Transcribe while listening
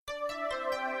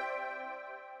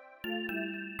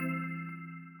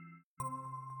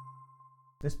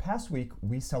This past week,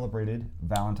 we celebrated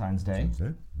Valentine's Day.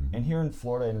 Mm-hmm. And here in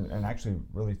Florida, and actually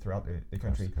really throughout the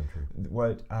country,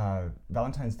 what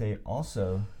Valentine's Day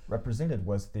also represented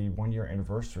was the one-year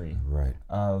anniversary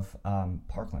of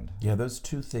Parkland. Yeah, those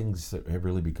two things that have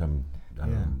really become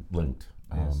linked.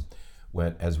 Yes.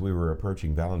 As we were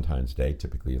approaching Valentine's Day,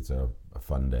 typically it's a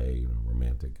fun day,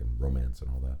 romantic and romance and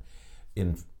all that.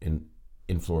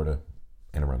 In Florida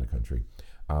and around the country,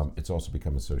 it's also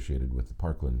become associated with the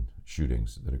Parkland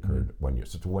shootings that occurred 1 year.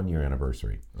 So it's a 1 year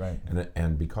anniversary. Right.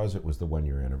 And because it was the 1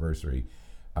 year anniversary,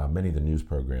 many of the news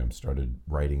programs started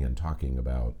writing and talking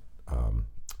about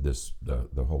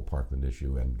the whole Parkland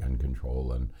issue and gun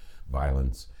control and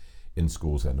violence in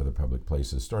schools and other public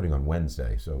places, starting on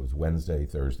Wednesday. So it was Wednesday,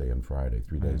 Thursday, and Friday,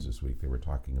 3 days this week. They were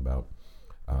talking about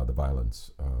the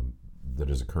violence that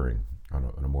is occurring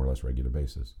on a more or less regular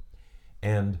basis.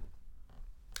 And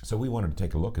so we wanted to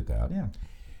take a look at that. Yeah.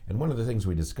 And one of the things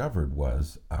we discovered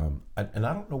was, and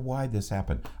I don't know why this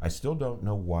happened. I still don't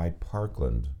know why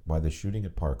the shooting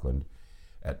at Parkland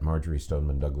at Marjory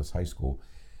Stoneman Douglas High School,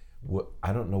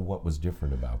 I don't know what was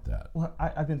different about that. Well,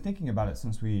 I've been thinking about it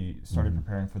since we started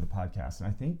preparing for the podcast. And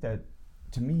I think that,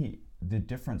 to me, the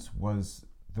difference was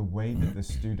the way that the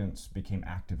students became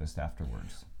activists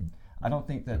afterwards. I don't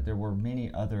think that there were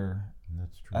many other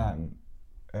That's true.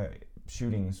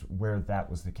 Shootings where that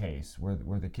was the case, where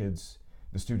the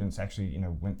students actually,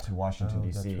 went to Washington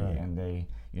D.C. and they,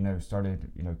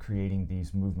 started, creating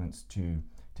these movements to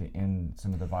end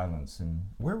some of the violence. And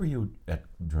where were you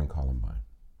during Columbine?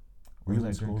 Were you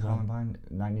in school during Columbine?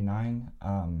 99.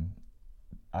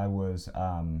 I was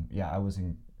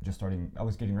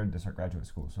getting ready to start graduate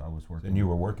school, so I was working. And you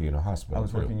were working in a hospital. I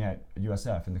was working at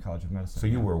USF in the College of Medicine. So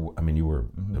you were.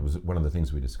 It was one of the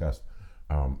things we discussed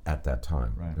at that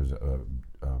time. Right. There was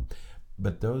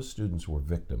but those students were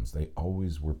victims. They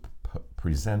always were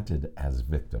presented as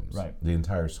victims. Right. The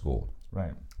entire school.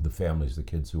 Right. The families, the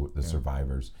kids the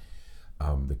survivors,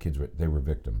 the kids they were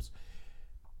victims.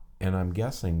 And I'm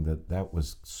guessing that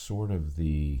was sort of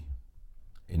the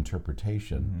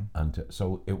interpretation.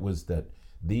 So it was that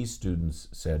these students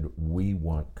said, we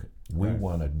want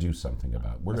to do something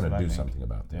about it. We're going to do something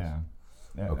about this.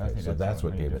 Yeah. Okay, so that's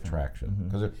what gave it traction.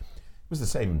 Because it was the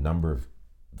same number of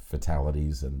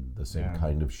fatalities and the same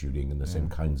kind of shooting and the same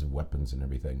kinds of weapons and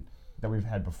everything that we've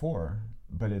had before,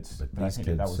 but these I think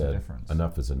kids that was the difference.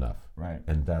 Enough is enough. Right.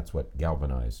 And that's what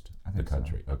galvanized the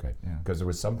country. So. Okay. Yeah. Because there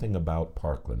was something about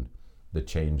Parkland that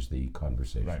changed the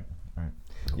conversation. Right. Okay.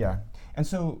 Yeah. And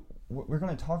so we're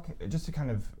going to talk just to kind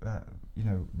of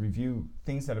review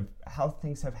how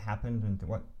things have happened and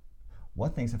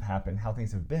what things have happened, how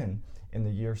things have been in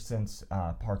the year since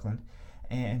Parkland.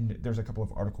 And there's a couple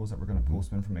of articles that we're going to pull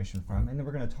some information from. And then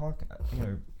we're going to talk,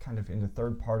 kind of in the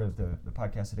third part of the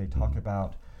podcast today, talk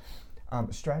about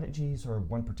strategies, or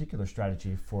one particular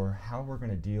strategy for how we're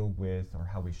going to deal with, or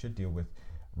how we should deal with,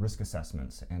 risk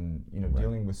assessments and,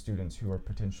 dealing with students who are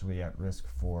potentially at risk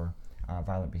for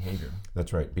violent behavior.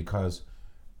 That's right, because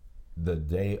the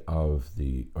day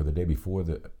before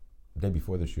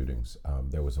the shootings,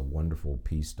 there was a wonderful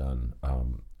piece done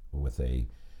with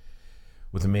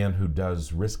a man who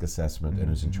does risk assessment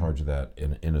and is in charge of that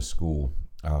in a school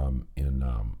in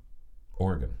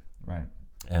Oregon. Right.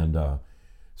 And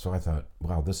so I thought,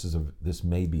 wow, this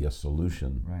may be a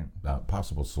solution,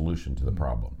 possible solution to the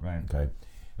problem. Right. Okay.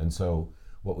 And so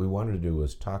what we wanted to do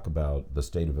was talk about the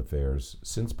state of affairs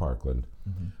since Parkland,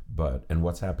 and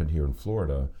what's happened here in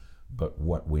Florida, but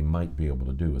what we might be able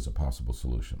to do as a possible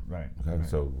solution. Right. Okay. Right.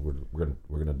 So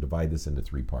we're gonna divide this into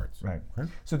 3 parts. Right. Okay?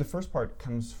 So the first part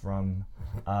comes from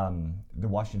the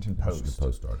Washington Post. The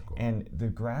Post article. And the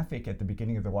graphic at the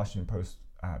beginning of the Washington Post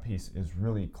piece is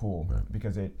really cool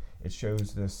because it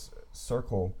shows this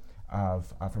circle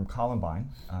of from Columbine.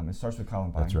 It starts with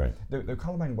Columbine. That's right. The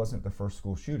Columbine wasn't the first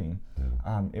school shooting.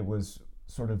 Yeah. It was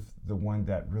sort of the one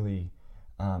that really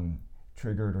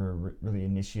triggered or really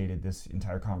initiated this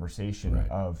entire conversation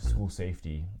of school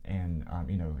safety, and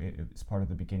it's part of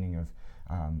the beginning of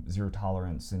zero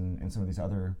tolerance and some of these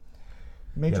other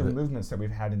major movements that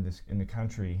we've had in the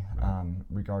country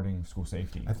regarding school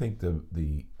safety. I think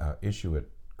the issue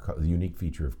the unique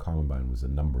feature of Columbine was the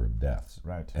number of deaths,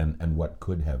 and what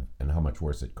could have, and how much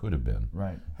worse it could have been,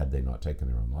 had they not taken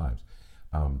their own lives.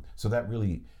 So that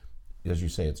really, as you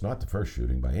say, it's not the first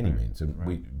shooting by any means. And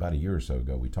about a year or so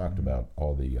ago, we talked about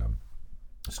all the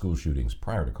school shootings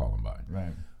prior to Columbine.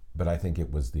 Right. But I think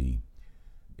it was the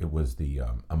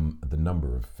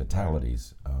number of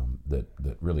fatalities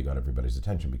that really got everybody's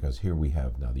attention, because here we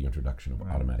have now the introduction of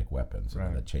automatic weapons,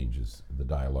 and that changes the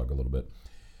dialogue a little bit.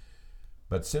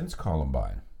 But since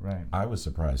Columbine, Right. I was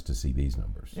surprised to see these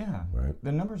numbers. Yeah. Right.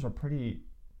 The numbers are I was surprised to see these numbers. Yeah. Right. The numbers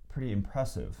are pretty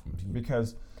impressive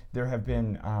because there have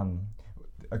been,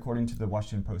 according to the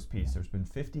Washington Post piece, there's been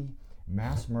 50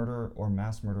 mass murder or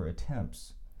mass murder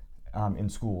attempts in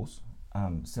schools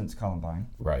since Columbine.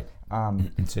 Right.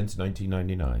 Since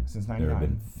 1999. Since There have 99.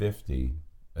 been 50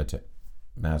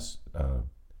 mass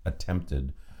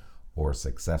attempted or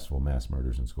successful mass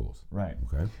murders in schools. Right.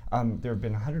 Okay. There have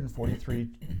been 143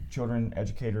 children,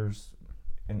 educators,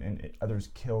 and others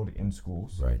killed in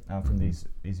schools Right. From these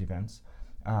events.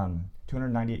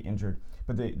 298 injured.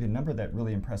 But the number that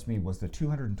really impressed me was the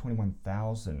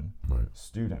 221,000 Right.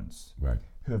 students Right.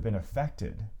 who have been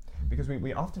affected. Because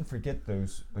we often forget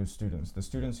those students, the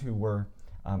students who were,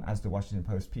 as the Washington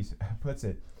Post piece puts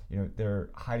it, they're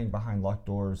hiding behind locked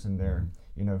doors and they're,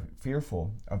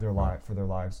 fearful of their for their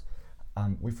lives.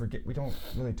 We don't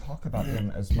really talk about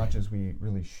them as much as we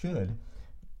really should,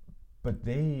 but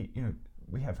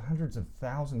we have hundreds of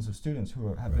thousands of students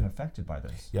who have been affected by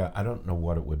this. Yeah, I don't know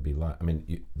what it would be like. I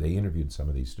mean, they interviewed some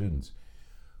of these students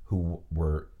who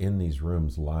were in these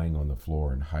rooms lying on the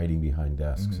floor and hiding behind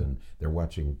desks, and they're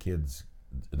watching kids,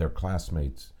 their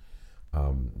classmates,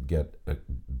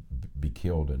 be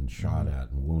killed and shot at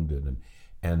and wounded,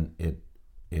 and it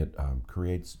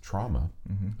creates trauma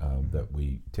that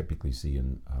we typically see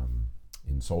in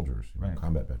soldiers,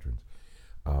 combat veterans.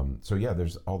 So yeah,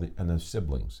 there's there's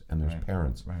siblings and there's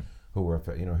parents who were,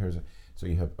 so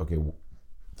you have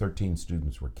 13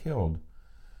 students were killed,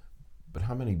 but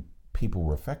how many people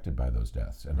were affected by those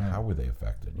deaths, and how were they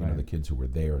affected? The kids who were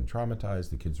there and traumatized,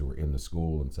 the kids who were in the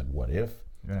school and said, "What if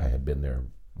I had been there,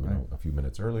 a few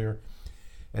minutes earlier?"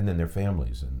 And then their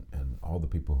families and all the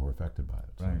people who were affected by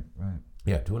it. So, Right.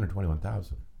 Yeah,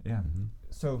 221,000. Yeah.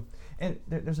 So, and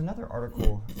there's another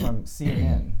article from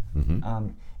CNN,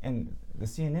 and the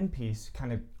CNN piece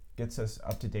kind of gets us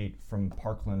up to date from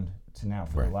Parkland to now,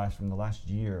 from the last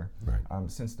year,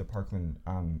 since the Parkland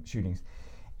shootings,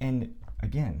 and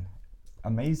again,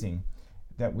 amazing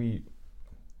that we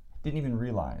didn't even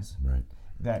realize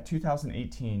that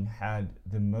 2018 had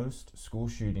the most school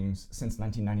shootings since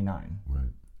 1999.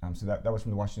 Right. So that was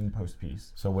from the Washington Post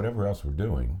piece. So whatever else we're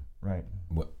doing, Right.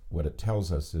 What it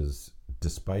tells us is,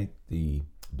 despite the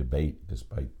debate,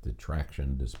 despite the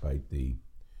traction, despite the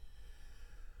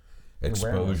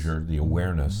exposure, the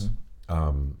awareness,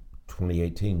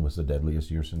 2018 was the deadliest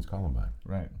year since Columbine.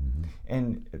 Right.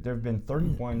 And there have been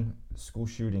 31 school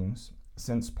shootings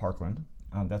since Parkland.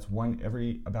 That's one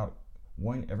every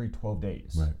 12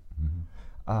 days. Right.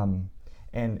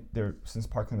 And since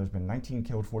Parkland, there's been 19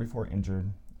 killed, 44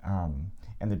 injured.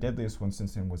 And the deadliest one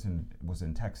since then was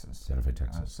in Texas. Santa Fe,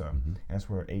 Texas. And that's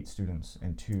where 8 students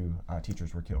and 2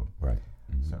 teachers were killed. Right.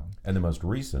 So. And the most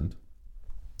recent,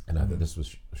 and I thought this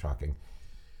was shocking.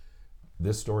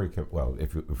 This story,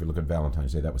 if we look at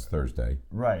Valentine's Day, that was Thursday.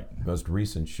 Right. Most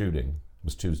recent shooting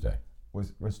was Tuesday.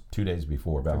 Was 2 days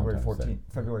before Valentine's Day.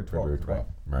 February 12th. February 12th.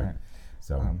 Right.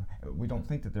 So we don't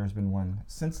think that there's been one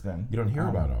since then. You don't hear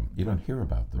about them. You don't hear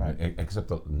about them. Right.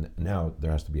 Except now there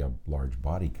has to be a large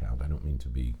body count. I don't mean to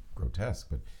be grotesque,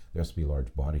 but there has to be a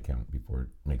large body count before it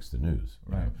makes the news.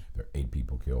 Right. If there are 8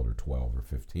 people killed or 12 or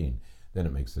 15, then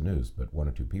it makes the news. But 1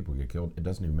 or 2 people get killed, it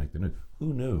doesn't even make the news.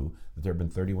 Who knew that there have been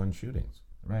 31 shootings?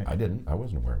 Right. I didn't. I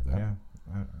wasn't aware of that. Yeah.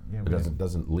 It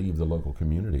doesn't leave the local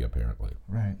community, apparently.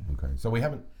 Right. Okay. So we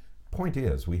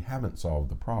haven't solved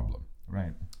the problem.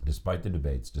 Right. Despite the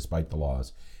debates, despite the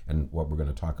laws, and what we're going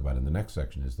to talk about in the next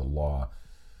section is the law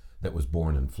that was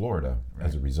born in Florida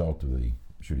as a result of the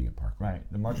shooting at Parkland.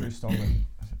 Right. The Marjory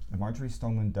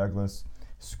Stoneman Douglas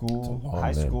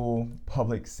High School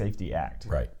Public Safety Act.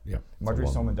 Right. Yeah. Marjory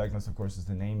Stoneman Douglas, of course, is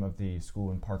the name of the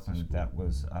school in Parkland that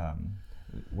was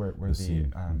where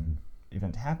the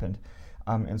event happened.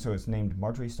 And so it's named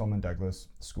Marjory Stoneman Douglas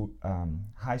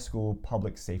High School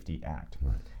Public Safety Act.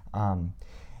 Right.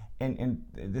 And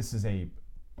this is a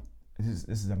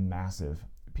massive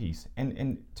piece.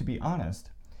 And to be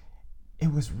honest,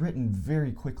 it was written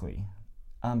very quickly.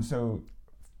 So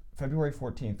February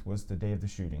 14th was the day of the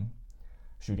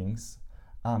shootings.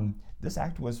 This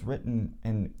act was written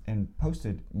and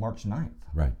posted March 9th.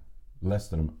 Right. Less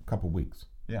than a couple weeks.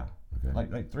 Yeah. Okay.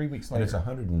 Like 3 weeks And later. it's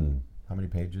 100 and how many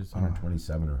pages?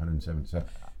 127 or 177.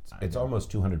 It's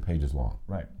almost 200 pages long.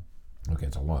 Right. Okay,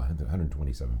 it's a lot.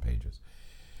 127 pages.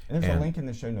 And there's a link in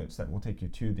the show notes that will take you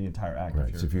to the entire act.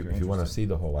 Right. So if you want to see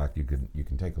the whole act, you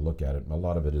can take a look at it. A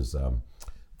lot of it is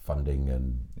funding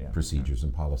and procedures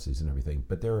and policies and everything.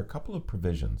 But there are a couple of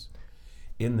provisions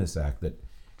in this act that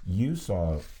you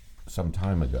saw some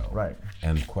time ago, Right.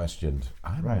 and questioned,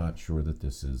 I'm Right. not sure that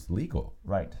this is legal.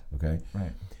 Right. Okay.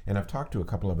 Right. And I've talked to a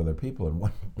couple of other people, and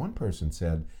one person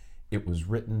said it was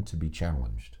written to be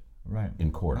challenged Right.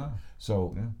 in court. Ah,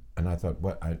 So, yeah. and I thought,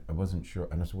 what? I wasn't sure.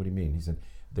 And I said, what do you mean? He said,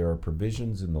 there are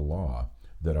provisions in the law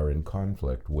that are in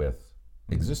conflict with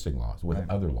existing laws, with Right.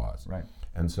 other laws. Right.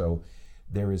 And so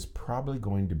there is probably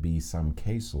going to be some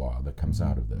case law that comes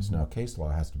out of this. Now, case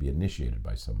law has to be initiated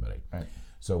by somebody. Right.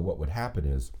 So what would happen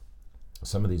is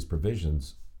some of these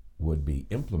provisions would be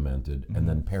implemented, and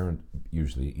then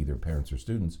usually either parents or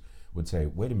students, would say,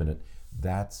 wait a minute,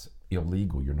 that's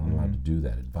illegal. You're not allowed to do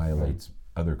that. It violates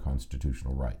other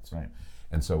constitutional rights. Right.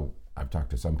 And so I've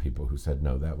talked to some people who said,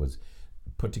 no, that was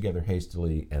put together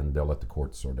hastily, and they'll let the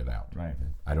courts sort it out. Right.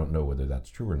 I don't know whether that's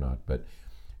true or not, but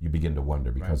you begin to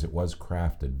wonder because it was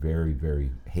crafted very,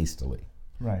 very hastily.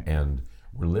 Right. And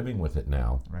we're living with it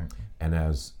now. Right. And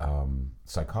as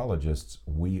psychologists,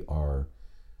 we are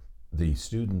the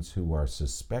students who are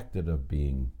suspected of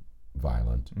being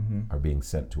violent are being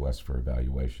sent to us for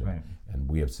evaluation. Right. And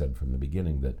we have said from the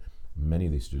beginning that many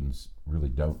of these students really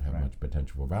don't have Right. much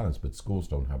potential for violence, but schools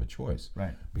don't have a choice.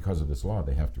 Right. Because of this law,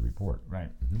 they have to report.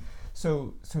 Right.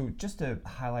 So just to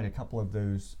highlight a couple of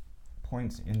those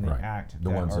points in the Right. act The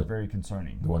that ones are that- very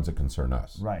concerning. The ones that concern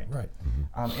us. Right. Right.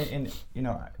 And you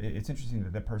know, it's interesting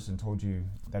that that person told you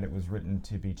that it was written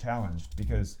to be challenged,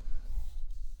 because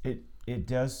it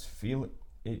does feel,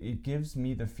 it gives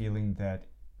me the feeling that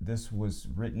this was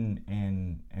written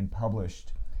and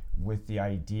published with the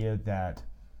idea that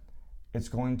it's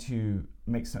going to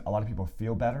make a lot of people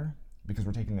feel better because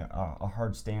we're taking a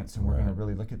hard stance and we're going to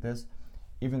really look at this,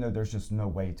 even though there's just no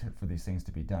way for these things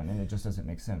to be done, and it just doesn't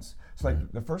make sense. So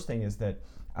like the first thing is that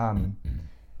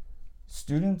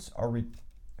students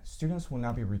will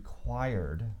now be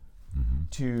required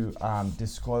to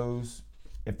disclose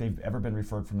if they've ever been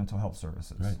referred for mental health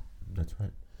services. Right. That's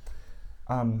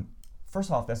right. First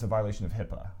off, that's a violation of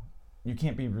HIPAA. You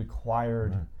can't be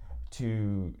required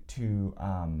to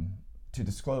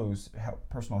disclose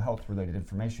personal health related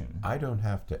information. I don't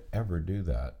have to ever do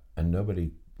that, and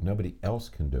nobody else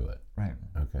can do it. Right.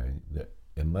 Okay,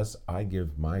 unless I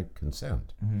give my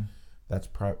consent. That's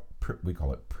we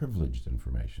call it privileged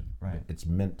information. Right. It's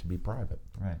meant to be private.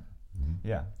 Right.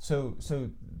 Yeah. So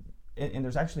and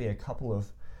there's actually a couple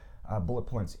of bullet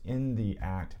points in the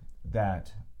act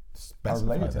that are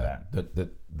related to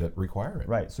that require it.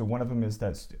 Right. So one of them is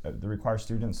that they require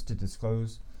students to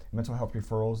disclose mental health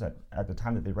referrals at the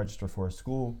time that they register for a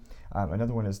school.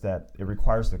 Another one is that it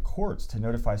requires the courts to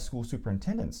notify school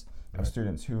superintendents of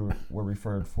students who were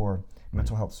referred for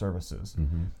mental health services.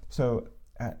 So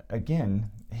again,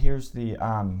 here's the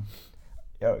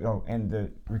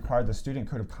require the student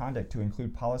code of conduct to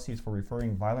include policies for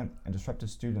referring violent and disruptive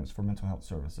students for mental health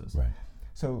services. Right.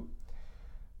 So,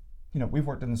 you know, we've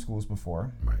worked in the schools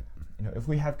before. Right. You know, if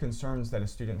we have concerns that a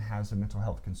student has a mental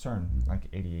health concern, like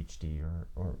ADHD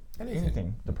or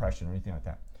anything, depression or anything like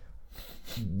that,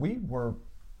 we were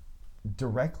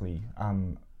directly,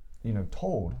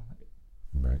 told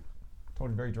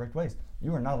in very direct ways,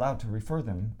 you are not allowed to refer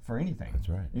them for anything. That's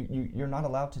right. You're not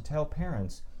allowed to tell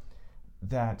parents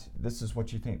that this is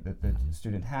what you think that the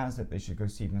student has, that they should go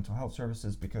see mental health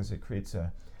services, because it creates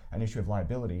an issue of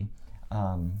liability.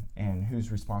 And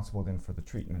who's responsible then for the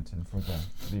treatment and for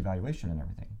the evaluation and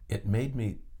everything. It made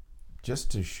me, just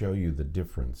to show you the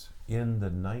difference, in the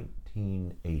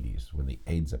 1980s when the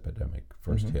AIDS epidemic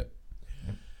first hit,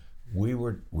 we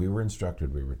were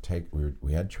instructed,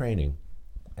 we had training,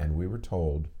 and we were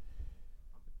told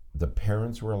the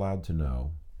parents were allowed to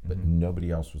know, but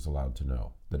nobody else was allowed to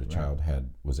know that a child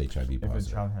was HIV positive. If a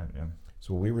child had, yeah.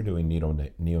 So we were doing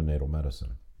neonatal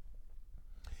medicine.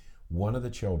 One of the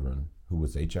children who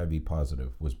was HIV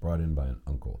positive was brought in by an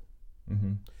uncle.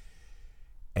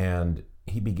 And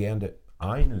he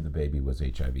I knew the baby was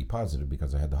HIV positive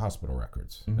because I had the hospital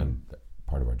records and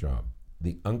part of our job.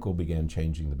 The uncle began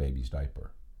changing the baby's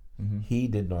diaper. He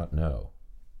did not know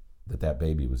that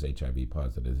baby was HIV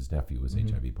positive, his nephew was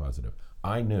HIV positive.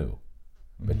 I knew,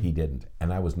 but he didn't,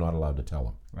 and I was not allowed to tell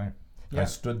him. Right. Yeah. I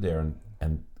stood there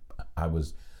and I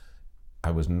was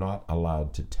not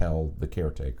allowed to tell the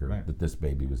caretaker that this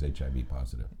baby was HIV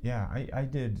positive. Yeah, I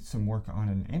did some work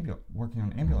on working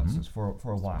on ambulances for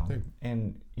a while,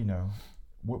 and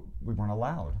we weren't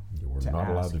allowed. You were not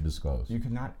allowed to disclose. You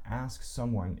could not ask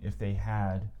someone if they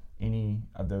had any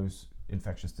of those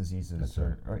infectious diseases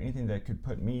or anything that could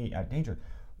put me at danger.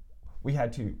 We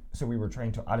were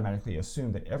trained to automatically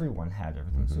assume that everyone had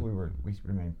everything, so we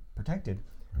remained protected.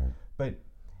 Right. But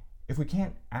if we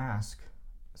can't ask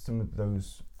some of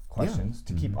those questions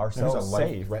to keep There's ourselves a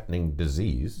safe life-threatening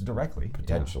disease, directly,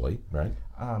 potentially, right?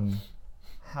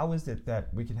 How is it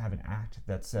that we can have an act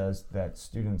that says that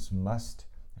students must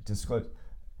disclose,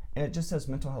 and it just says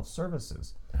mental health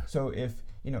services? So if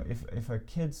a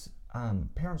kid's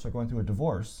parents are going through a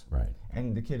divorce, Right.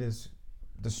 and the kid is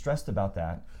distressed about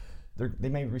that, they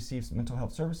may receive some mental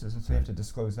health services, and so they have to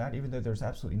disclose that, even though there's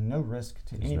absolutely no risk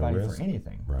to anybody for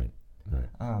anything. Right.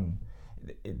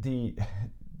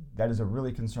 That is a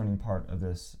really concerning part of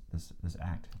this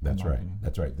act. That's right.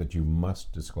 That's right. That you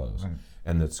must disclose,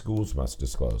 and that schools must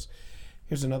disclose.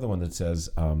 Here's another one that says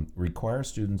require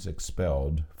students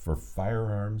expelled for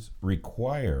firearms.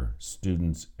 Require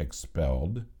students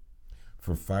expelled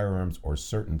for firearms or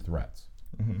certain threats.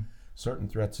 Certain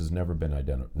threats has never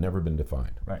been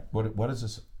defined. Right. What is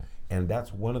this? And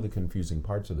that's one of the confusing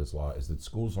parts of this law, is that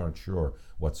schools aren't sure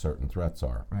what certain threats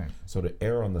are. Right. So to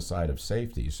err on the side of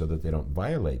safety so that they don't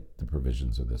violate the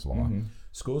provisions of this law,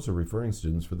 schools are referring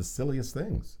students for the silliest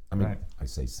things. I mean, I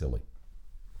say silly.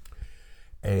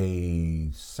 A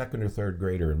second or third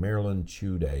grader in Maryland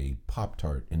chewed a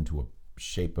Pop-Tart into a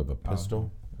shape of a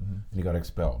pistol, and he got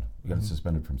expelled. He got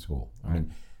suspended from school. I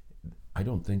mean, I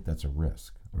don't think that's a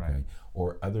risk. Okay. Right.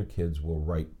 Or other kids will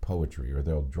write poetry, or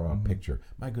they'll draw a picture.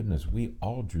 My goodness, we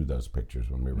all drew those pictures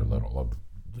when we were little of,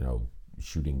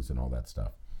 shootings and all that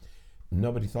stuff.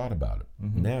 Nobody thought about it.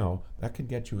 Now that can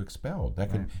get you expelled.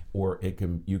 That can, or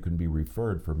you can be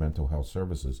referred for mental health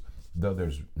services, though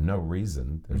there's no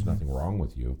reason. There's nothing wrong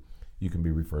with you. You can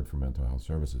be referred for mental health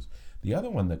services. The other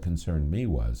one that concerned me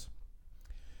was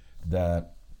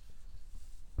that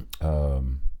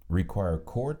require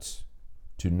courts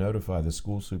to notify the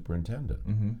school superintendent.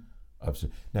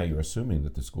 Now, you're assuming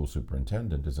that the school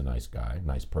superintendent is a nice guy,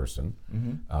 nice person,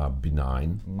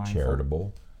 benign, mindful,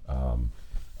 charitable,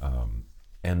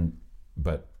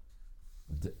 but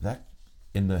that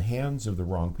in the hands of the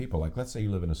wrong people. Like, let's say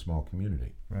you live in a small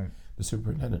community. Right. The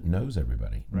superintendent knows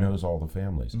everybody, knows all the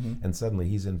families, and suddenly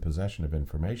he's in possession of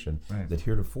information that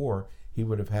heretofore he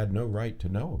would have had no right to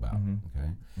know about.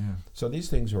 Okay. Yeah. So these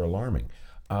things are alarming.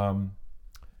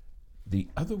 The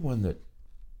other one that,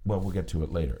 we'll get to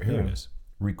it later. Here it is.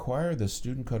 Require the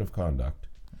student code of conduct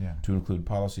to include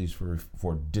policies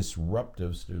for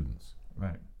disruptive students.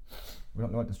 Right. We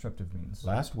don't know what disruptive means.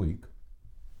 Last week,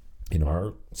 in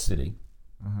our city,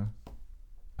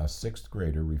 a sixth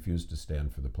grader refused to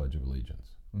stand for the Pledge of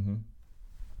Allegiance.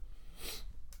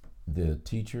 The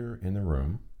teacher in the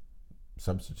room,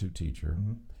 substitute teacher,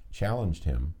 challenged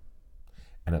him,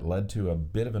 and it led to a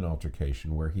bit of an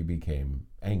altercation where he became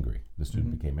angry. The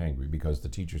student became angry because the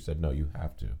teacher said, no, you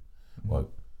have to. Well,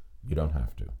 you don't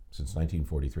have to. Since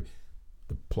 1943,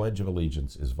 the Pledge of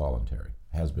Allegiance is voluntary,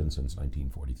 has been since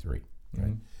 1943.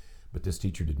 Okay? But this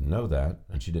teacher didn't know that,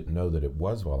 and she didn't know that it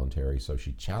was voluntary, so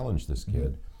she challenged this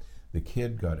kid. The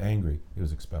kid got angry. He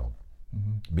was expelled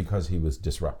because he was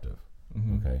disruptive.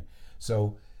 Okay,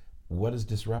 so what is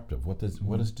disruptive? What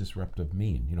does disruptive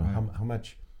mean?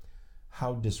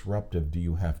 How disruptive do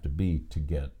you have to be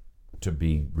to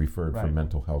be referred for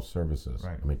mental health services?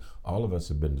 Right. I mean, all of us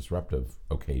have been disruptive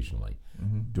occasionally.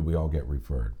 Do we all get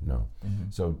referred? No.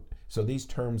 So these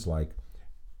terms like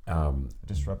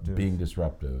disruptive, being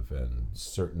disruptive, and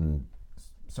certain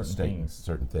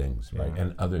things, right,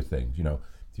 and other things.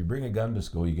 If you bring a gun to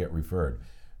school, you get referred.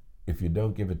 If you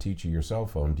don't give a teacher your cell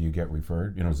phone, do you get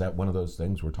referred? Is that one of those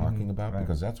things we're talking about?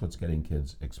 Because that's what's getting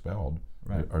kids expelled,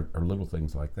 are little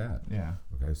things like that. Yeah.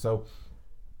 Okay, so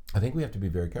I think we have to be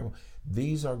very careful.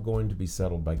 These are going to be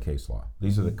settled by case law.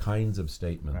 These are the kinds of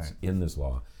statements in this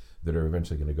law that are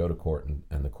eventually going to go to court,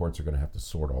 and the courts are going to have to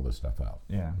sort all this stuff out.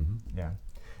 Yeah, yeah.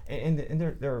 And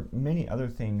there are many other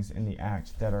things in the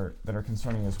Act that are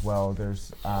concerning as well.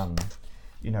 There's,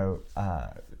 you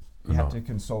have to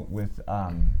consult with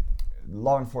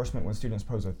law enforcement when students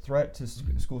pose a threat to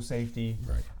school safety.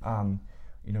 Right.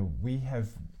 We have,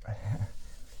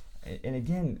 and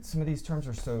again, some of these terms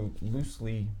are so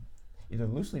either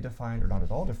loosely defined or not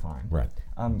at all defined. Right.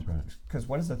 Because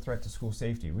what is a threat to school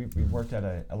safety? We worked at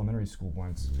an elementary school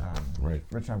once. Rich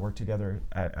and I worked together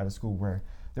at a school where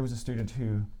there was a student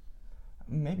who,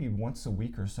 maybe once a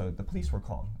week or so, the police were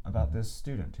called about this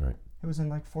student. Right. It was in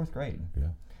like 4th grade. Yeah.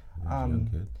 Young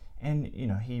kid. And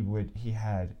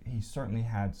he certainly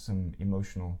had some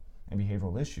emotional and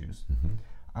behavioral issues.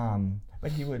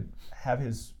 But he would have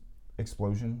his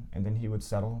explosion, and then he would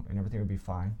settle, and everything would be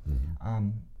fine.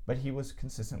 But he was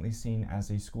consistently seen as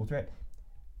a school threat.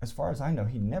 As far as I know,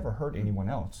 he never hurt anyone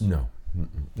else. No,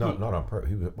 not on purpose.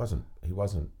 He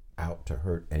wasn't out to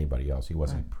hurt anybody else. He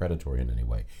wasn't predatory in any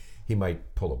way. He might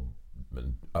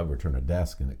overturn a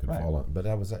desk and it could fall on, but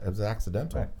it was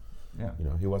accidental. Yeah. You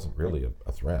know, he wasn't really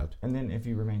a threat. And then if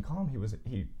you remain calm,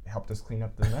 he helped us clean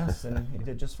up the mess, and he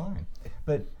did just fine.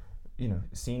 But, you know,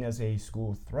 seen as a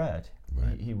school threat,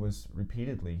 Right. he was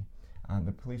repeatedly,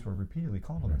 the police were repeatedly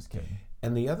called on this kid.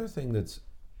 And the other thing that's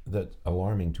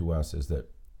alarming to us is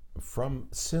that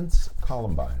since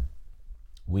Columbine,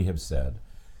 we have said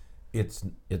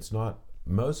it's not,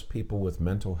 most people with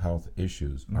mental health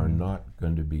issues are not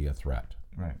going to be a threat.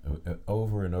 Right.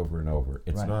 Over and over and over.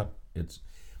 It's Right. not,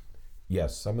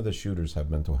 yes, some of the shooters have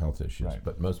mental health issues, Right.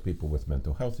 but most people with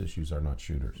mental health issues are not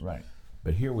shooters. Right.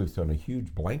 But here we've thrown a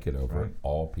huge blanket over Right.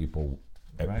 all people,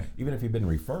 Right. even if you've been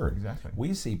referred. Exactly.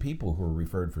 We see people who are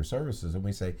referred for services and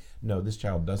we say, no, this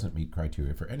child doesn't meet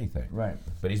criteria for anything. Right.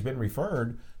 But he's been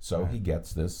referred, so Right. he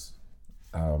gets this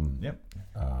Yep.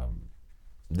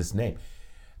 this name.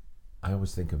 I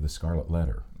always think of the Scarlet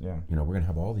Letter. Yeah. You know, we're going to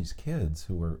have all these kids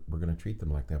who we're going to treat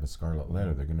them like they have a scarlet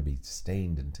letter. They're going to be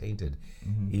stained and tainted,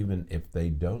 even if they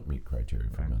don't meet criteria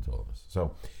for mental illness.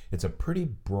 So it's a pretty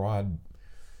broad,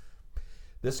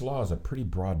 this law is a pretty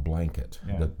broad blanket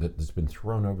that's been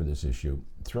thrown over this issue,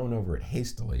 thrown over it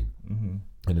hastily, and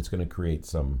it's going to create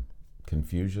some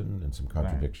confusion and some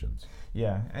contradictions.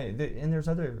 Yeah, and there's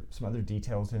some other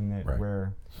details in it Right.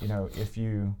 where, you know, if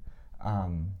you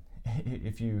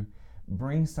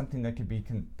bring something that could be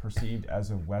perceived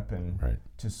as a weapon Right.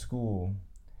 to school,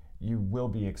 you will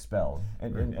be expelled.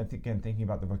 And again, thinking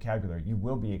about the vocabulary, you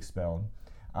will be expelled.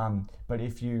 But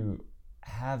if you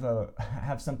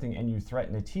have something and you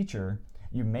threaten a teacher,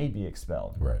 you may be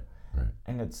expelled. Right.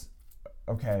 And it's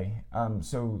okay.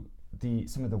 So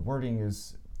some of the wording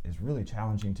is really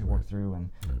challenging to work through. And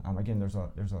again, there's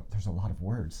a lot of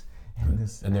words in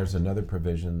this. And there's another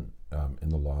provision in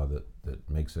the law that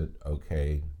makes it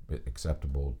okay,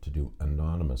 acceptable to do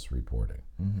anonymous reporting.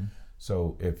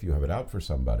 So if you have it out for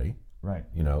somebody, Right.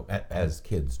 you know, as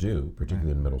kids do,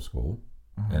 particularly in middle school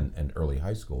and early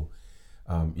high school,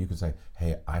 you can say,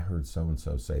 hey, I heard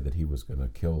so-and-so say that he was going to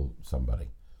kill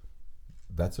somebody.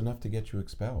 That's enough to get you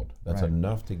expelled. That's Right.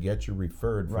 enough to get you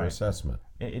referred for Right. assessment.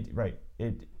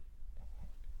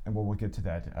 And we'll get to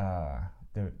that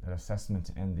the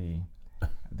assessment and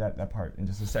that part in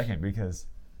just a second, because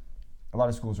a lot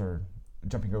of schools are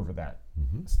jumping over that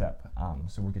step.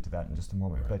 So we'll get to that in just a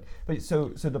moment. Right. But so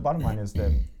the bottom line is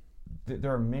that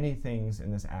there are many things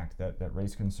in this act that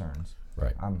raise concerns.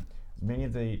 Right. Many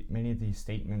of the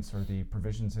statements or the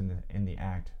provisions in the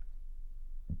act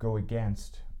go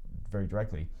against, very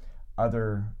directly,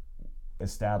 other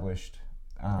established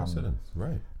Precedents,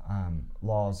 right.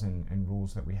 laws and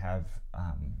rules that we have,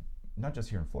 not just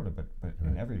here in Florida, but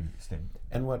in every state.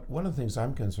 And one of the things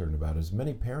I'm concerned about is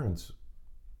many parents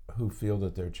who feel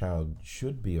that their child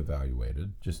should be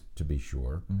evaluated, just to be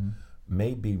sure,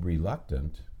 may be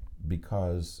reluctant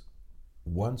because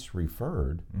once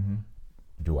referred,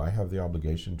 do I have the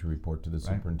obligation to report to the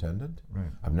superintendent? Right.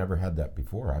 I've never had that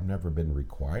before. I've never been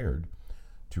required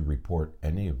to report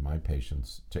any of my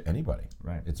patients to anybody.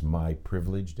 Right. It's my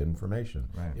privileged information.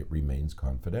 Right. It remains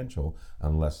confidential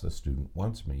unless the student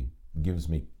gives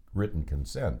me written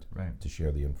consent Right. to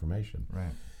share the information.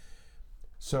 Right.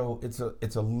 So it's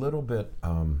a little bit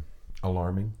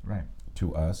alarming Right.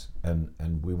 to us,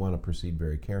 and we want to proceed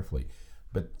very carefully.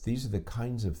 But these are the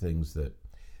kinds of things that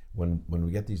when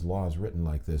we get these laws written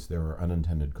like this, there are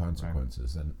unintended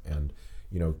consequences, and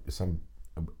you know,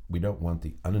 we don't want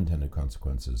the unintended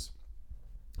consequences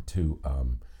to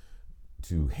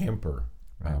hamper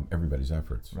everybody's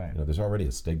efforts. Right. You know, there's already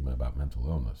a stigma about mental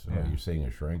illness. Yeah. You're seeing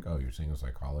a shrink. Oh, you're seeing a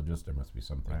psychologist. There must be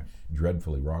something Right.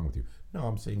 dreadfully wrong with you. No,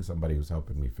 I'm seeing somebody who's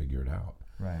helping me figure it out.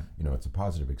 Right. You know, it's a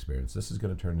positive experience. This is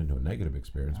going to turn into a negative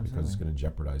experience because it's going to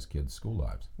jeopardize kids' school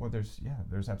lives. Well, there's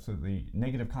absolutely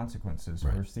negative consequences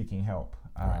Right. for seeking help,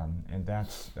 and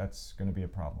that's going to be a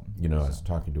problem. You know, I was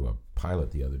talking to a pilot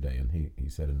the other day, and he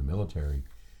said in the military,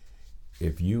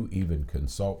 if you even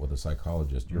consult with a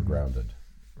psychologist, you're grounded.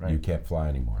 Right. You can't fly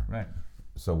anymore. Right.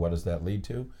 So what does that lead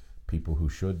to? People who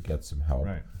should get some help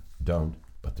Right. don't,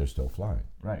 but they're still flying.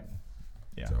 Right.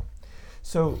 Yeah.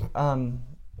 So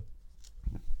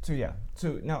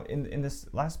So now in this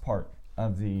last part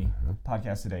of the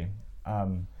podcast today,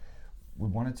 we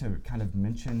wanted to kind of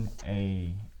mention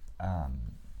an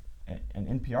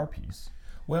NPR piece.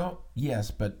 well,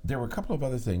 yes, but there were a couple of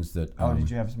other things that. Did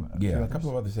you have some? A couple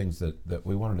of other things that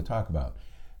we wanted to talk about.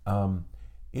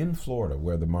 In Florida,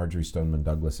 where the Marjory Stoneman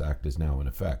Douglas Act is now in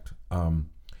effect,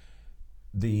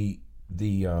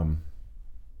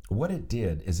 what it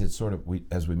did is it sort of,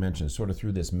 as we mentioned, sort of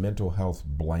threw this mental health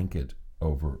blanket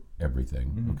over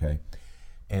everything, okay?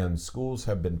 And schools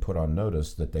have been put on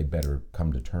notice that they better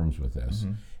come to terms with this.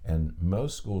 And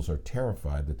most schools are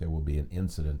terrified that there will be an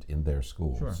incident in their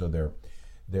school. Sure. So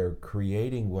they're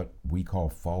creating what we call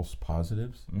false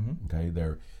positives. Okay,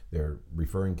 they're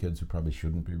referring kids who probably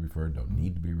shouldn't be referred, don't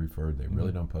need to be referred. They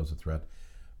really don't pose a threat.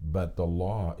 But the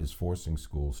law is forcing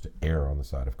schools to err on the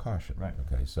side of caution. Right.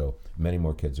 Okay, so many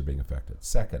more kids are being affected.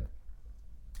 Second,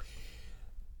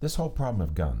 this whole problem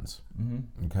of guns.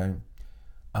 Okay,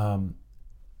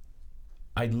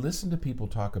 I listen to people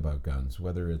talk about guns,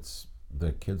 whether it's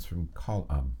the kids from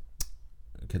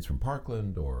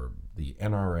Parkland or the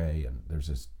NRA, and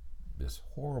there's this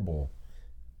horrible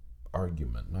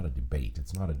argument, not a debate.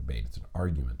 It's not a debate. It's an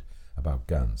argument about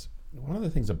guns. One of the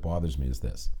things that bothers me is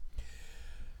this.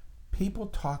 People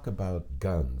talk about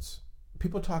guns.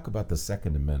 People talk about the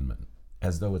Second Amendment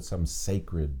as though it's some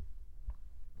sacred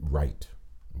right.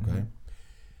 Okay?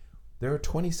 There are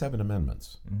 27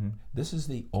 amendments. This is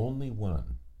the only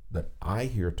one that I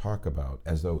hear talk about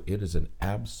as though it is an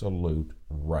absolute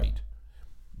right.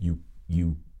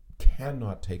 You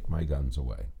cannot take my guns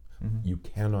away. You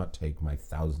cannot take my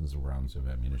thousands of rounds of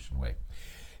ammunition away.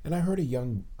 And I heard a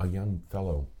young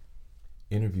fellow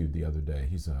interviewed the other day.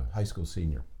 He's a high school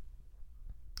senior.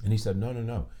 And he said,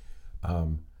 no.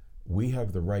 We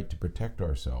have the right to protect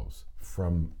ourselves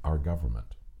from our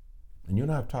government. And you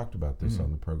and I have talked about this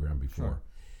on the program before. Sure.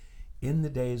 In the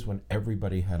days when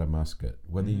everybody had a musket,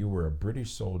 whether you were a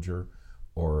British soldier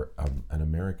or an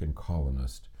American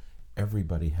colonist,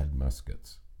 everybody had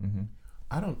muskets.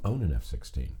 I don't own an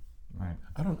F-16. Right.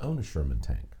 I don't own a Sherman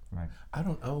tank. Right. I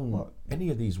don't own any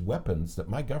of these weapons that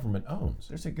my government owns.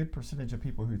 There's a good percentage of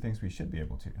people who thinks we should be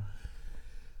able to.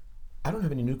 I don't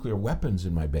have any nuclear weapons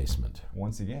in my basement.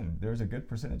 Once again, there's a good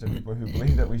percentage of people who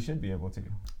believe that we should be able to.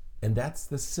 And that's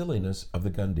the silliness of the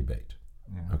gun debate.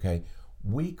 Yeah. Okay?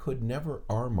 We could never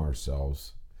arm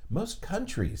ourselves. Most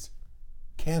countries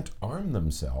can't arm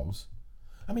themselves.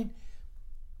 I mean,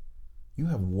 you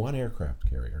have one aircraft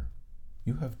carrier.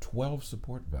 You have 12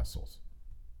 support vessels.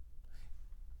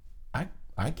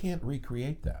 I can't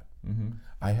recreate that.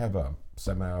 I have a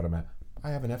semi-automatic. I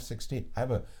have an F-16. I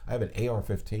have an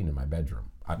AR-15 in my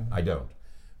bedroom. I don't.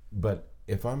 But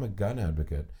if I'm a gun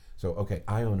advocate, so okay,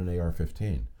 I own an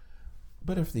AR-15.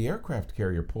 But if the aircraft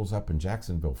carrier pulls up in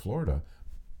Jacksonville, Florida,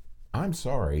 I'm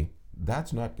sorry,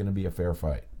 that's not going to be a fair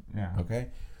fight. Yeah. Okay?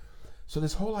 So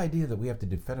this whole idea that we have to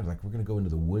defend it, like we're going to go into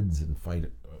the woods and fight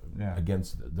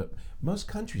against most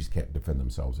countries can't defend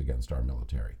themselves against our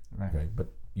military. Right. Okay?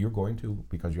 But you're going to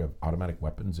because you have automatic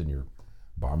weapons in your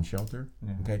bomb shelter.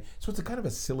 Yeah. Okay? So it's a kind of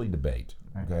a silly debate.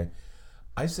 Right. Okay?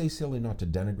 I say silly not to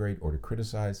denigrate or to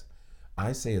criticize.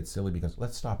 I say it's silly because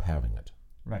let's stop having it.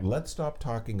 Right. Let's stop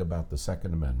talking about the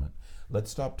Second Amendment.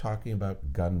 Let's stop talking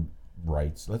about gun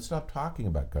rights. Let's stop talking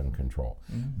about gun control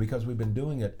because we've been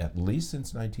doing it at least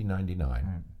since 1999,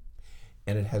 Right.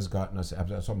 and it has gotten us.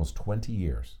 It's almost 20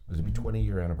 years. This will be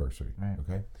 20-year anniversary. Right.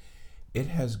 Okay, it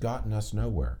has gotten us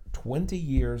nowhere. 20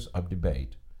 years of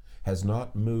debate has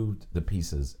not moved the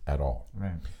pieces at all.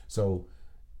 Right. So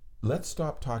let's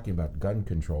stop talking about gun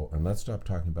control and let's stop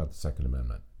talking about the Second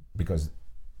Amendment because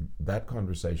that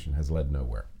conversation has led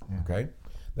nowhere. Yeah. Okay,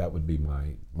 that would be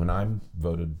when I'm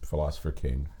voted Philosopher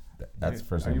King. That's the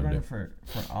first thing I'm going to do. do. Are you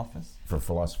running for office? For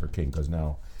Philosopher King, because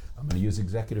now I'm going to use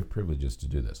executive privileges to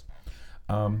do this.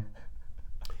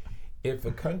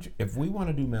 If we want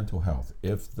to do mental health,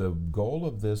 if the goal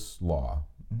of this law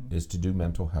is to do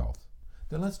mental health,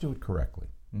 then let's do it correctly.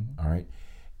 All right.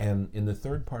 And in the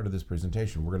third part of this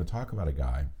presentation, we're going to talk about a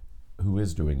guy who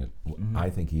is doing it.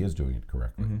 I think he is doing it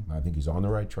correctly. I think he's on the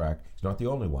right track. He's not the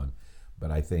only one,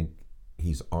 but I think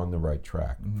he's on the right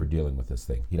track for dealing with this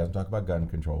thing. He doesn't talk about gun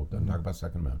control, doesn't talk about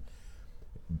Second Amendment.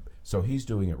 So he's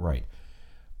doing it right.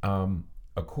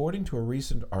 According to a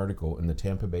recent article in the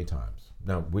Tampa Bay Times,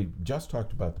 now we just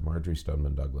talked about the Marjory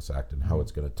Stoneman Douglas Act and how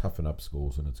it's going to toughen up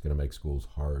schools and it's going to make schools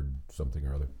hard, something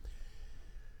or other.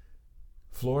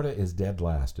 Florida is dead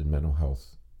last in mental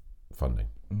health funding.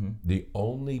 The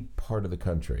only part of the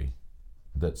country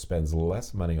that spends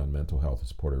less money on mental health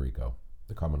is Puerto Rico,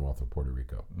 the Commonwealth of Puerto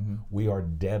Rico. We are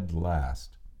dead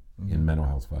last in mental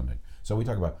health funding. So we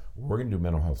talk about, we're going to do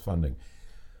mental health funding.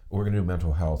 We're going to do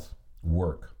mental health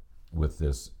work with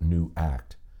this new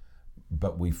act,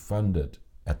 but we fund it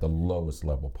at the lowest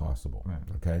level possible. Right.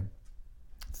 Okay?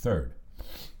 Third,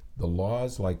 the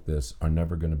laws like this are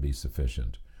never going to be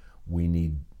sufficient. We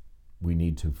need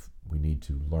to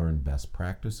learn best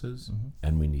practices,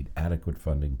 and we need adequate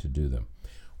funding to do them.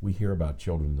 We hear about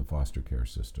children in the foster care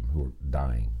system who are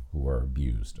dying, who are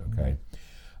abused, okay?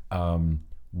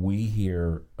 We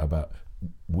hear about,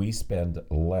 we spend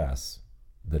less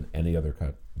than any other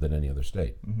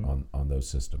state on those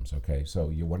systems. Okay, so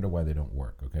you wonder why they don't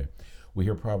work. Okay, we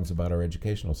hear problems about our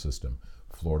educational system.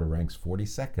 Florida ranks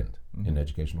 42nd in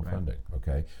educational funding.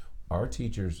 Okay, our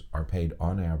teachers are paid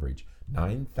on average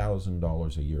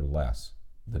 $9,000 a year less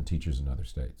than teachers in other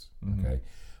states. Okay,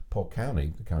 Polk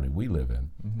County, the county we live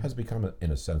in, has become,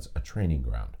 in a sense, a training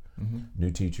ground. New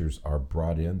teachers are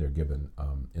brought in, they're given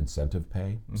incentive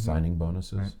pay, signing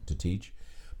bonuses to teach.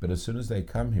 But as soon as they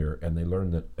come here and they learn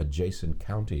that adjacent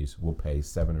counties will pay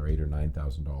 $7,000 or $8,000 or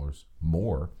 $9,000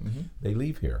 more, they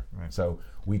leave here. So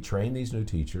we train these new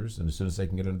teachers, and as soon as they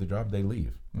can get another job, they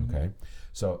leave. Okay,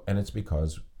 so and it's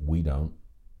because we don't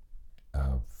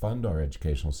fund our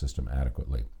educational system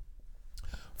adequately.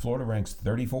 Florida ranks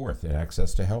 34th in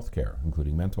access to health care,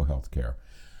 including mental health care,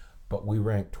 but we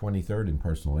rank 23rd in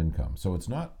personal income. So it's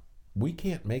not. We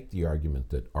can't make the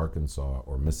argument that Arkansas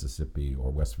or Mississippi or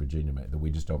West Virginia, that we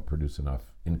just don't produce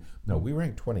enough. No, we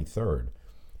rank 23rd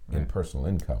in personal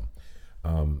income,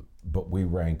 but we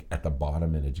rank at the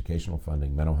bottom in educational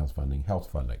funding, mental health funding, health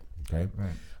funding. Okay,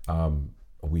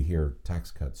 we hear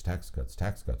tax cuts.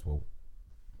 Well,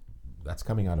 that's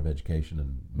coming out of education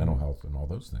and mental health and all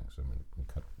those things. I mean,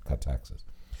 cut taxes.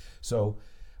 So,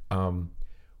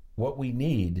 what we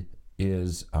need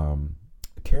is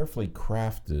carefully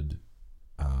crafted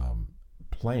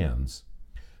plans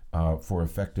for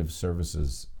effective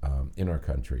services in our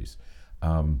countries.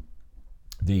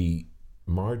 The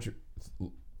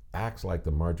acts like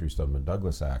the Marjory Stoneman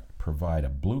Douglas Act provide a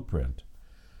blueprint,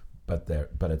 but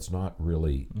it's not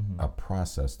really a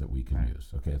process that we can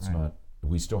use. Okay, it's not.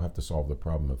 We still have to solve the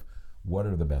problem of what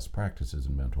are the best practices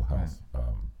in mental health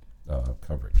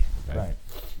coverage. Okay?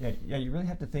 Yeah. You really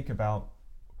have to think about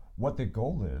what the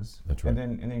goal is, That's right.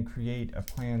 and then create a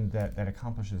plan that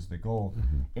accomplishes the goal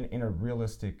in a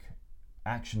realistic,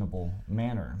 actionable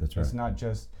manner. That's right. It's not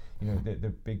just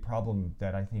the big problem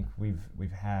that I think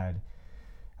we've had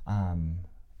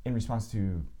in response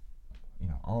to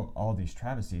all these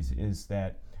travesties is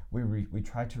that we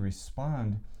try to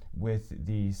respond with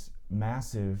these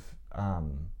massive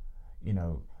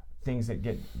things that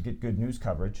get good news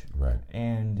coverage, Right.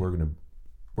 and We're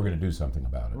going to do something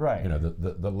about it. Right.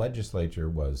 The legislature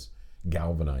was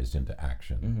galvanized into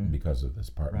action because of this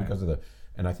part, because of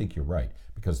and I think you're right,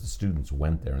 because the students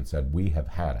went there and said, we have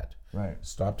had it. Right.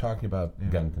 Stop talking about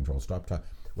gun control.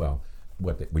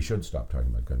 We should stop talking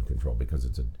about gun control because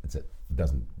it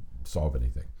doesn't solve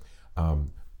anything.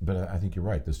 But I think you're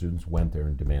right. The students went there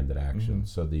and demanded action.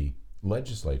 So the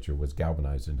legislature was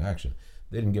galvanized into action.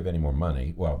 They didn't give any more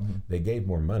money. Well, they gave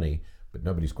more money, but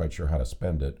nobody's quite sure how to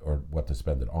spend it or what to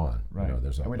spend it on. Right.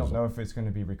 And we don't know if it's going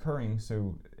to be recurring.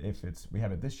 So if we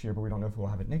have it this year, but we don't know if we'll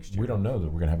have it next year. We don't know that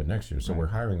we're going to have it next year. So we're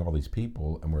hiring all these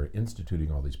people and we're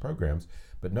instituting all these programs,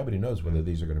 but nobody knows whether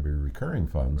these are going to be recurring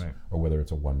funds or whether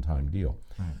it's a one-time deal.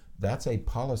 Right. That's a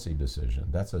policy decision.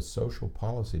 That's a social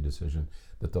policy decision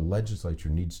that the legislature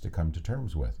needs to come to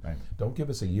terms with. Right. Don't give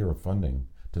us a year of funding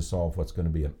to solve what's going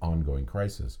to be an ongoing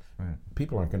crisis. Right.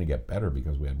 People aren't going to get better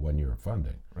because we had 1 year of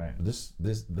funding. Right. This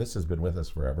has been with us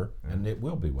forever, and it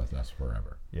will be with us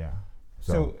forever. Yeah.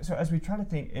 So as we try to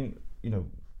think, and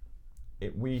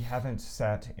we haven't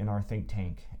sat in our think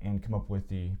tank and come up with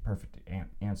the perfect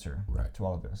answer to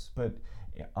all of this. But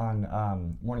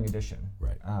on Morning Edition,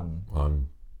 on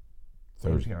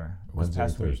Thursday, this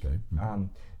past Thursday, week,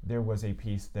 there was a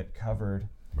piece that covered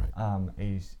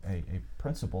a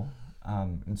principal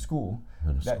in school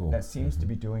that seems to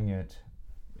be doing it,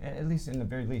 at least in the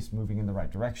very least, moving in the right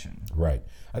direction. Right.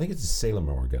 I think it's Salem,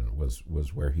 Oregon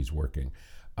was where he's working.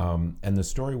 And the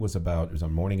story was it was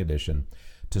on Morning Edition,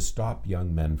 to stop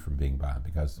young men from being violent.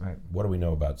 Because what do we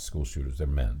know about school shooters? They're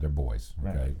men, they're boys.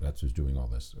 Okay, that's who's doing all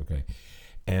this. Okay,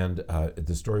 and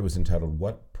the story was entitled,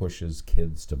 "What Pushes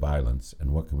Kids to Violence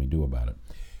and What Can We Do About It?"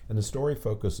 And the story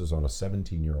focuses on a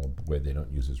 17-year-old boy. They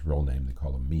don't use his real name. They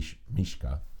call him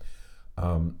Mishka.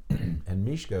 And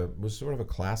Mishka was sort of a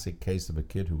classic case of a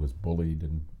kid who was bullied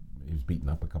and he was beaten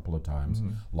up a couple of times,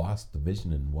 lost the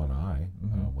vision in one eye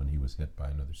when he was hit by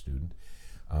another student,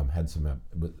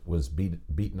 was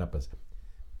beaten up.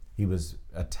 He was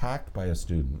attacked by a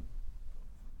student.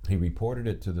 He reported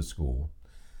it to the school.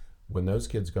 When those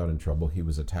kids got in trouble, he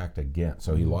was attacked again.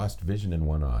 So he lost vision in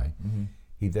one eye.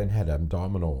 He then had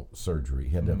abdominal surgery.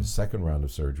 He had to have a second round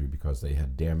of surgery because they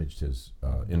had damaged his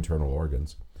internal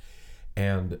organs.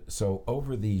 And so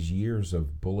over these years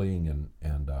of bullying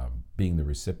and being the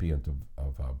recipient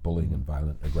of bullying and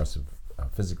violent, aggressive,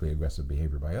 physically aggressive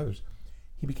behavior by others,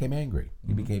 he became angry.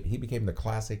 He became the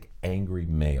classic angry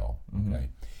male. Okay,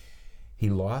 he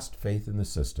lost faith in the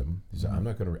system. He said, "I'm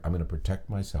going to protect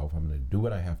myself. I'm going to do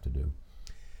what I have to do."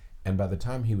 And by the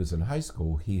time he was in high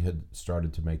school, he had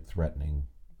started to make threatening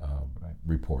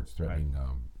reports, threatening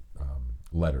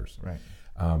letters. Right.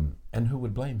 And who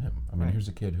would blame him? I mean, Right. here's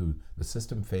a kid who the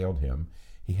system failed him.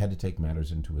 He had to take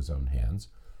matters into his own hands.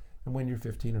 And when you're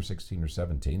 15 or 16 or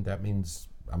 17, that means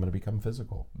I'm going to become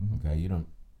physical. Okay, you don't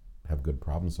have good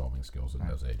problem-solving skills in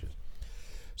those ages.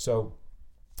 So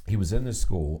he was in this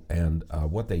school, and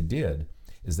what they did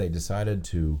is they decided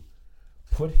to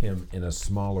put him in a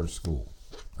smaller school.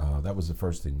 That was the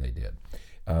first thing they did.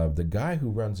 The guy who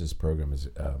runs this program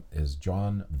is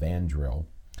John Vandrill.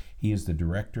 He is the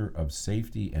Director of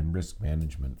Safety and Risk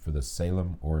Management for the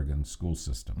Salem, Oregon school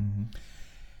system.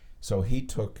 So he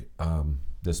took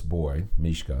this boy,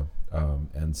 Mishka,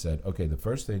 and said, okay, the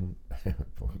first thing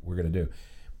we're going to do,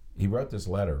 he wrote this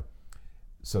letter.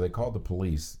 So they called the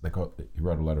police. He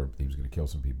wrote a letter, he was going to kill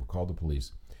some people, called the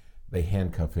police. They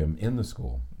handcuff him in the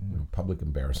school, public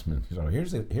embarrassment. So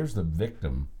here's the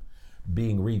victim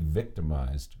being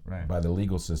re-victimized by the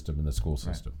legal system and the school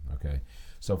system, okay?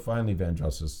 So finally,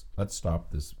 Vandrill says, let's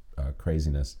stop this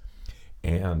craziness,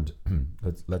 and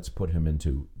let's put him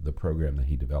into the program that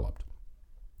he developed.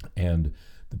 And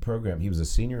the program, he was a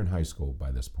senior in high school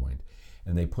by this point,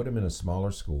 and they put him in a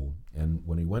smaller school, and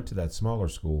when he went to that smaller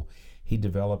school, he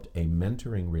developed a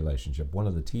mentoring relationship. One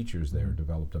of the teachers there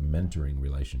developed a mentoring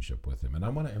relationship with him, and I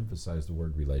want to emphasize the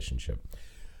word relationship.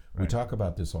 We talk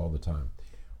about this all the time.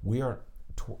 We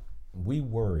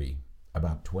worry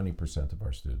about 20% of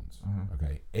our students.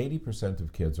 Okay, 80%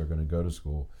 of kids are going to go to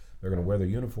school. They're going to wear their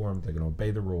uniform. They're going to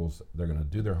obey the rules. They're going to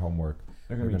do their homework.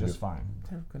 They're going to be just fine.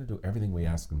 They're going to do everything we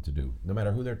ask them to do, no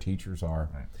matter who their teachers are.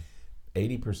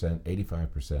 80%,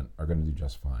 85% are going to do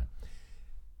just fine.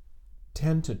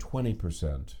 10 to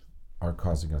 20% are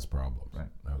causing us problems.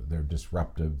 They're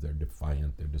disruptive. They're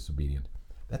defiant. They're disobedient.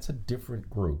 That's a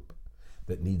different group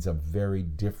that needs a very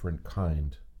different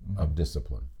kind of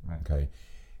discipline. Okay,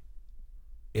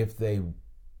 if they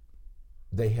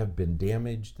have been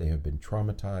damaged, they have been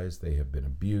traumatized, they have been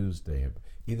abused, they have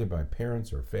either by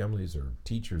parents or families or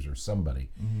teachers or somebody.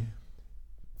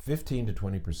 15 to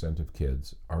 20% of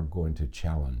kids are going to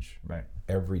challenge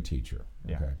every teacher.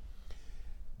 Okay,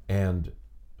 and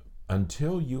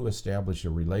until you establish a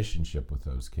relationship with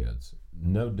those kids,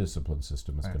 no discipline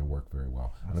system is going to work very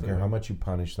well. I don't care how much you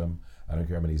punish them. I don't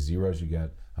care how many zeros you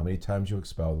get, how many times you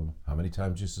expel them, how many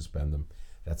times you suspend them.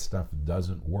 That stuff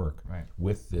doesn't work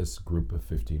with this group of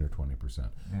 15 or 20%.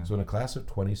 So in a class of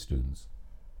 20 students,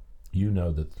 you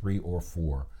know that 3 or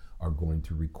 4 are going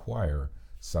to require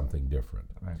something different.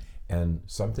 And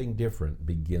something different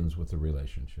begins with a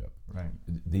relationship.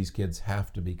 These kids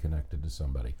have to be connected to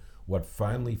somebody. What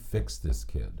finally fixed this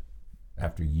kid,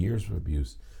 after years of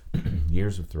abuse,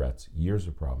 years of threats, years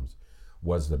of problems,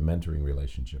 was the mentoring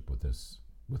relationship with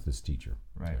this teacher.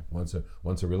 Once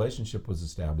a relationship was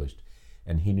established,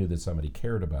 and he knew that somebody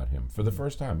cared about him for the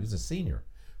first time. He's a senior.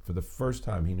 For the first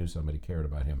time, he knew somebody cared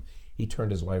about him. He turned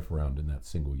his life around in that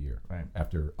single year.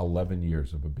 After 11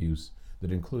 years of abuse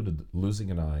that included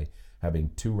losing an eye, having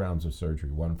 2 rounds of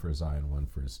surgery, one for his eye and one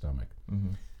for his stomach.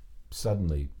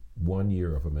 Suddenly, 1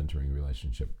 year of a mentoring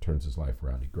relationship turns his life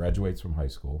around. He graduates from high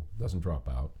school, doesn't drop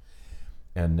out,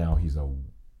 and now he's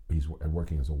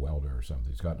working as a welder or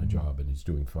something. He's gotten a job and he's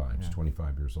doing fine. He's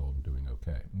 25 years old and doing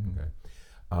okay.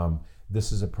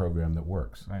 This is a program that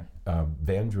works.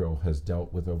 Vandrill has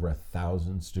dealt with over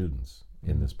 1,000 students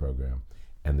in this program,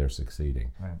 and they're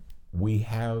succeeding. We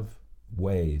have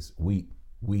ways,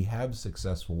 we have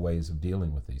successful ways of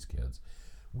dealing with these kids.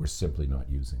 We're simply not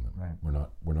using them.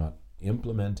 We're not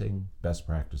implementing best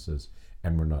practices,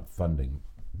 and we're not funding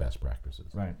best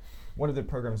practices. One of the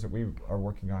programs that we are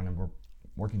working on and we're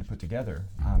working to put together,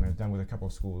 and have done with a couple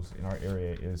of schools in our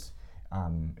area,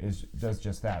 does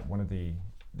just that. One of the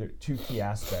 2 key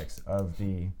aspects of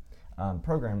the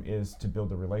program is to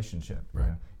build a relationship.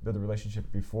 Build a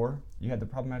relationship before you had the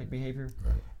problematic behavior,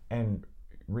 and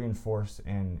reinforce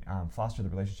and foster the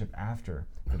relationship after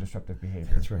the disruptive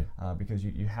behavior. That's right. Because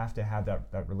you have to have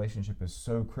that relationship is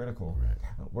so critical.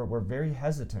 We're very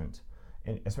hesitant,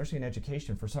 especially in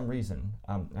education, for some reason.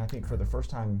 And I think for the first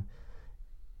time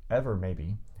ever,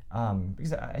 maybe,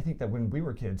 because I think that when we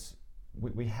were kids,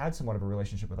 we had somewhat of a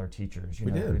relationship with our teachers.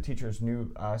 We did. The teachers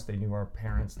knew us, they knew our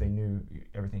parents, they knew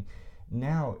everything.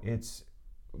 Now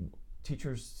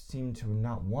teachers seem to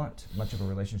not want much of a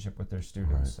relationship with their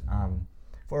students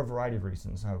for a variety of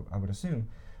reasons, I would assume.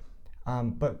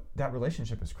 But that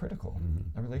relationship is critical.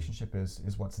 That relationship is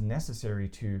what's necessary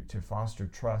to foster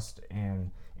trust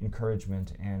and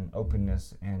encouragement and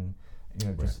openness and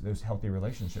just those healthy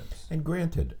relationships. And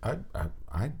granted,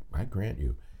 I grant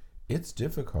you, it's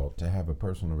difficult to have a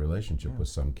personal relationship with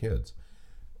some kids.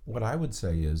 What I would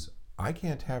say is, I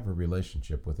can't have a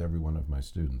relationship with every one of my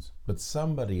students, but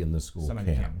somebody in the school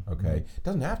Somebody can. Okay, It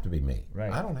doesn't have to be me.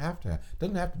 Right. I don't have to. It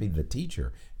doesn't have to be the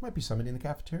teacher. It might be somebody in the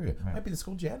cafeteria. It might be the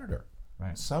school janitor.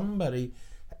 Right. Somebody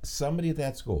at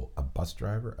that school, a bus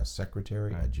driver, a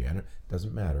secretary, a janitor,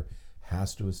 doesn't matter,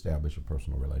 has to establish a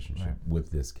personal relationship with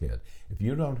this kid. If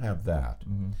you don't have that,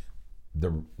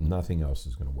 nothing else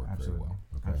is going to work very well.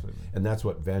 Okay? Absolutely. And that's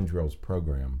what Vandrell's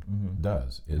program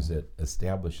does, is it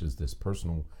establishes this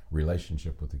personal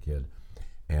relationship with the kid,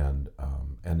 and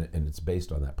it's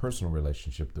based on that personal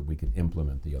relationship that we can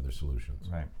implement the other solutions.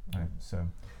 Right.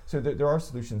 So there are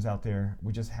solutions out there.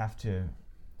 We just have to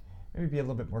maybe be a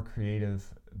little bit more creative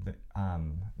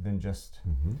than just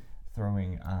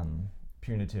throwing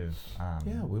punitive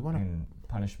we want and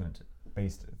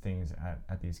punishment-based things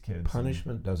at these kids.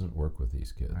 Punishment doesn't work with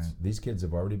these kids. Right. These kids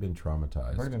have already been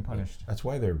traumatized. They've already been punished. That's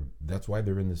why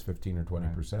they're in this 15 or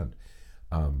 20%.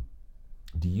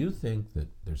 Do you think that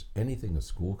there's anything a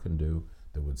school can do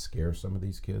that would scare some of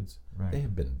these kids? Right. They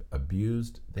have been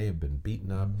abused. They have been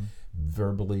beaten up,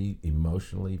 verbally,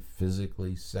 emotionally,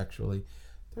 physically, sexually.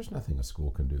 There's nothing a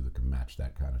school can do that can match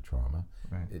that kind of trauma.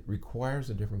 Right. It requires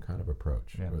a different kind of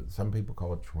approach. Yeah. Some people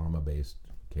call it trauma-based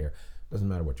care. Doesn't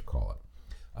matter what you call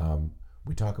it.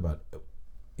 We talk about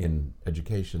in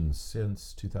education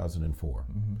since 2004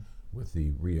 with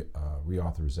the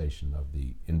reauthorization of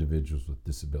the Individuals with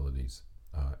Disabilities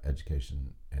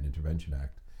Education and Intervention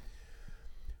Act.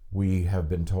 We have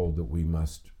been told that we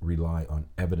must rely on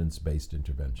evidence-based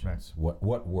interventions. Right.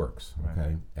 What works, okay?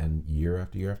 Right. And year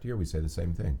after year after year, we say the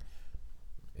same thing.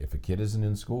 If a kid isn't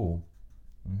in school,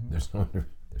 there's no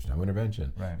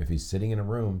intervention. Right. If he's sitting in a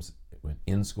room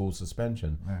in school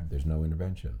suspension, there's no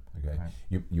intervention. Okay,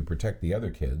 you protect the other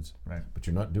kids, but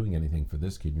you're not doing anything for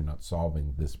this kid. You're not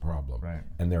solving this problem. Right.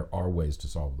 And there are ways to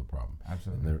solve the problem.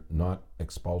 Absolutely. And they're not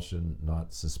expulsion,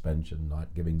 not suspension,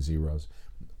 not giving zeros.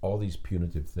 All these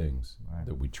punitive things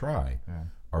that we try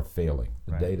are failing.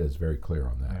 The data is very clear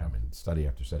on that. I mean, study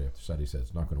after study after study says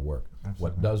it's not going to work. Absolutely.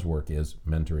 What does work is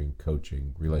mentoring,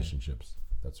 coaching, relationships,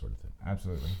 that sort of thing.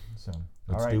 Absolutely. So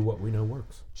Let's do what we know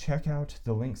works. Check out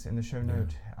the links in the show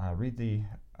note. Read the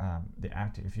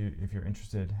act if you're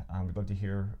interested. We'd love to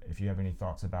hear if you have any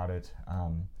thoughts about it.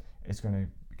 It's going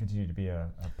to continue to be a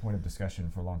point of discussion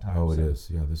for a long time. Oh, it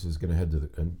is. Yeah, this is going to head to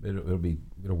and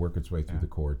it'll work its way through the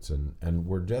courts, and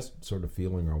we're just sort of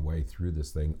feeling our way through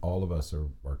this thing. All of us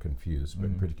are confused,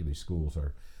 but particularly schools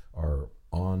are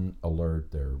on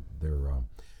alert.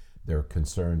 They're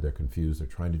concerned, they're confused, they're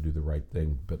trying to do the right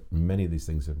thing, but many of these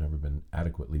things have never been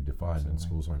adequately defined, and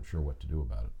schools aren't sure what to do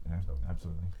about it. Yeah,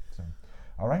 absolutely. So,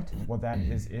 all right, well, that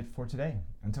is it for today.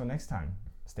 Until next time,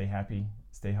 stay happy,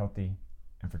 stay healthy,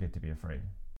 and forget to be afraid.